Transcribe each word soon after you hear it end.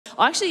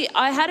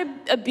I had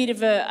a bit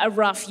of a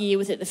rough year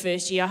with it the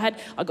first year.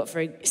 I got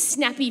very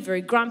snappy,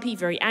 very grumpy,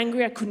 very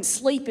angry. I couldn't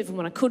sleep even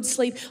when I could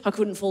sleep. I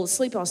couldn't fall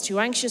asleep. I was too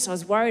anxious. I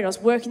was worried. I was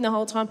working the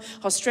whole time.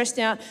 I was stressed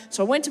out.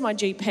 So I went to my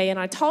GP and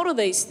I told her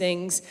these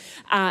things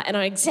and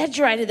I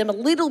exaggerated them a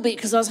little bit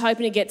because I was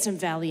hoping to get some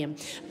Valium.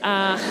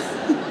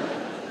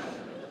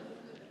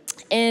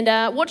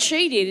 And what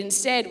she did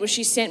instead was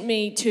she sent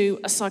me to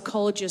a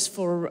psychologist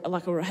I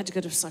had to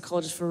go to a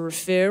psychologist for a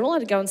referral. I had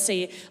to go and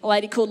see a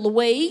lady called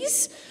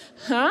Louise.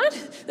 Right?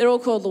 They're all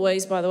called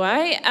Louise, by the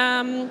way.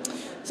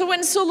 So I went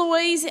and saw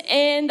Louise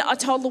and I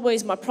told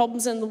Louise my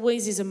problems, and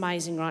Louise is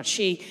amazing, right?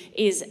 She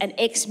is an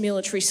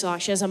ex-military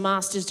psych. She has a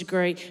master's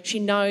degree. She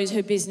knows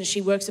her business.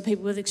 She works with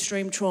people with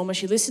extreme trauma.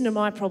 She listened to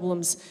my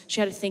problems.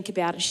 She had to think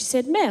about it. She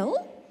said, Mel,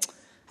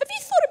 have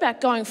you thought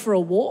about going for a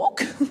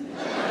walk?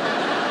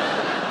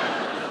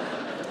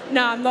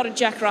 No, I'm not a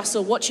Jack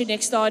Russell. What's your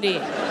next idea?